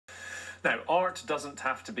Now, art doesn't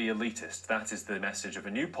have to be elitist. That is the message of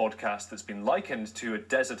a new podcast that's been likened to a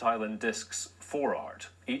desert island discs for art.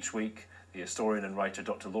 Each week, the historian and writer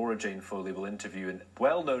Dr. Laura-Jane Foley will interview a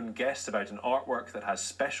well-known guest about an artwork that has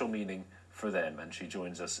special meaning for them, and she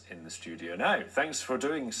joins us in the studio now. Thanks for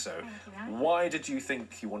doing so. Thank you. Why did you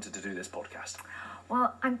think you wanted to do this podcast?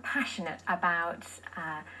 Well, I'm passionate about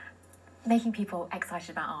making people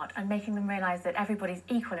excited about art and making them realise that everybody's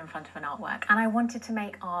equal in front of an artwork. And I wanted to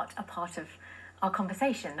make art a part of our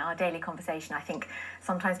conversation, our daily conversation. I think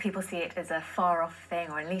sometimes people see it as a far-off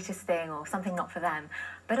thing or an elitist thing or something not for them.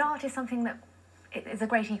 But art is something that is a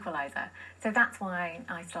great equaliser. So that's why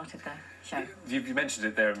I started the show. You mentioned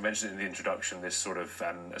it there, you mentioned it in the introduction, this sort of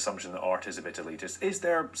assumption that art is a bit elitist. Is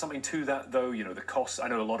there something to that, though? You know, the cost, I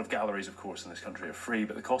know a lot of galleries, of course, in this country are free,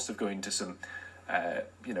 but the cost of going to some,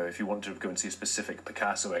 you know, if you want to go and see a specific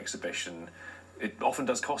Picasso exhibition, it often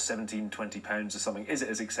does cost £17, £20 or something. Is it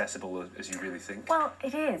as accessible as you really think? Well,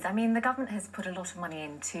 it is. I mean, the government has put a lot of money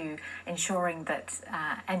into ensuring that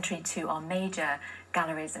entry to our major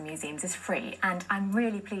galleries and museums is free, and I'm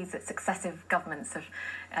really pleased that successive governments of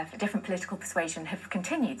different political persuasion have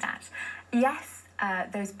continued that. Yes,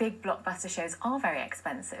 those big blockbuster shows are very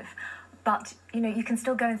expensive, but you know, you can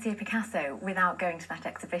still go and see a Picasso without going to that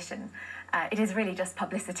exhibition. It is really just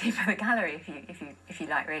publicity for the gallery, if you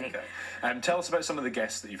like, really. Okay. Tell us about some of the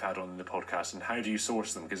guests that you've had on the podcast, and how do you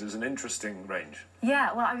source them? Because it's an interesting range.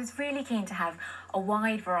 Yeah, well, I was really keen to have a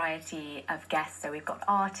wide variety of guests. So we've got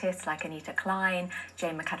artists like Anita Klein,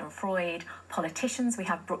 Jane McAdam-Freud, politicians. We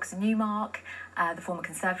have Brooks Newmark, the former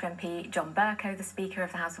Conservative MP, John Bercow, the Speaker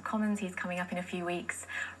of the House of Commons. He's coming up in a few weeks.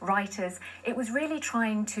 Writers. It was really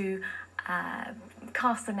trying to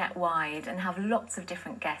cast the net wide and have lots of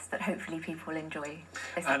different guests that hopefully people will enjoy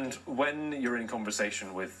listening to. And when you're in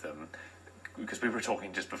conversation with them, because we were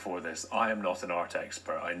talking just before this, I am not an art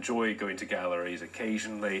expert. I enjoy going to galleries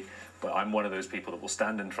occasionally, but I'm one of those people that will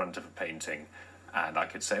stand in front of a painting and I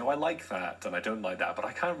could say, oh, I like that and I don't like that, but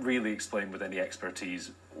I can't really explain with any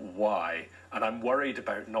expertise why. And I'm worried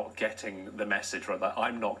about not getting the message, right? That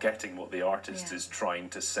I'm not getting what the artist is trying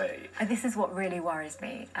to say. And this is what really worries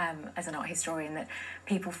me as an art historian, that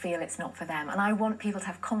people feel it's not for them. And I want people to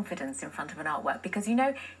have confidence in front of an artwork, because, you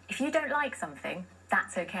know, if you don't like something,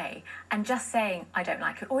 that's okay. And just saying, I don't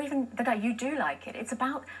like it, or even that you do like it, it's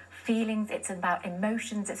about feelings, it's about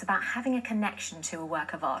emotions, it's about having a connection to a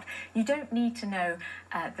work of art. You don't need to know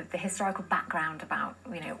the historical background about,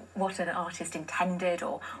 you know, what an artist intended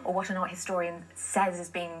or what an art historian says is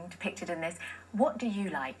being depicted in this. What do you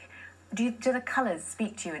like? Do the colours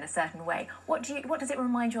speak to you in a certain way? What does it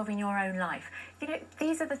remind you of in your own life? You know,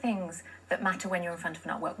 these are the things that matter when you're in front of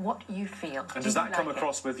an artwork. What you feel. And does that come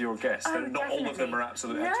across with your guests? Oh, not definitely. all of them are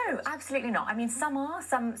absolute experts. experts. No, absolutely not. I mean, some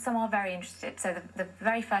are very interested. So the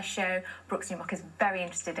very first show, Brooks Newmark is very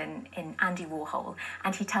interested in Andy Warhol,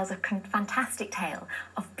 and he tells a fantastic tale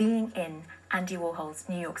of being in Andy Warhol's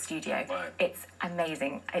New York studio. Wow. It's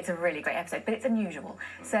amazing. It's a really great episode, but it's unusual.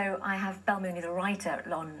 So I have Belle Mooney, the writer,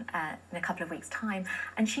 on in a couple of weeks' time,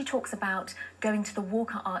 and she talks about going to the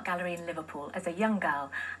Walker Art Gallery in Liverpool as a young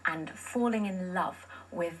girl and falling in love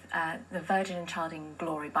with The Virgin and Child in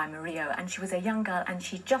Glory by Murillo. And she was a young girl, and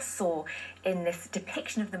she just saw in this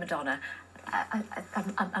depiction of the Madonna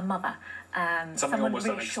a mother, someone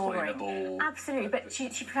reassuring. Absolutely, but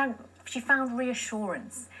she found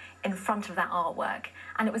reassurance in front of that artwork,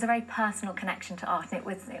 and it was a very personal connection to art, and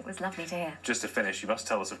it was lovely to hear. Just to finish, you must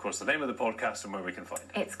tell us, of course, the name of the podcast and where we can find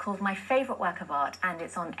it. It's called My Favourite Work of Art, and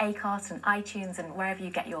it's on Acast and iTunes and wherever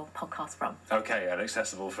you get your podcasts from. Okay, and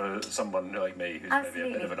accessible for someone like me who's maybe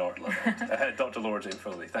a bit of an art lover. Dr. Laura-Jane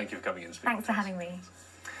Foley, thank you for coming in and speaking. Thanks for having me.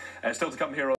 Still to come here on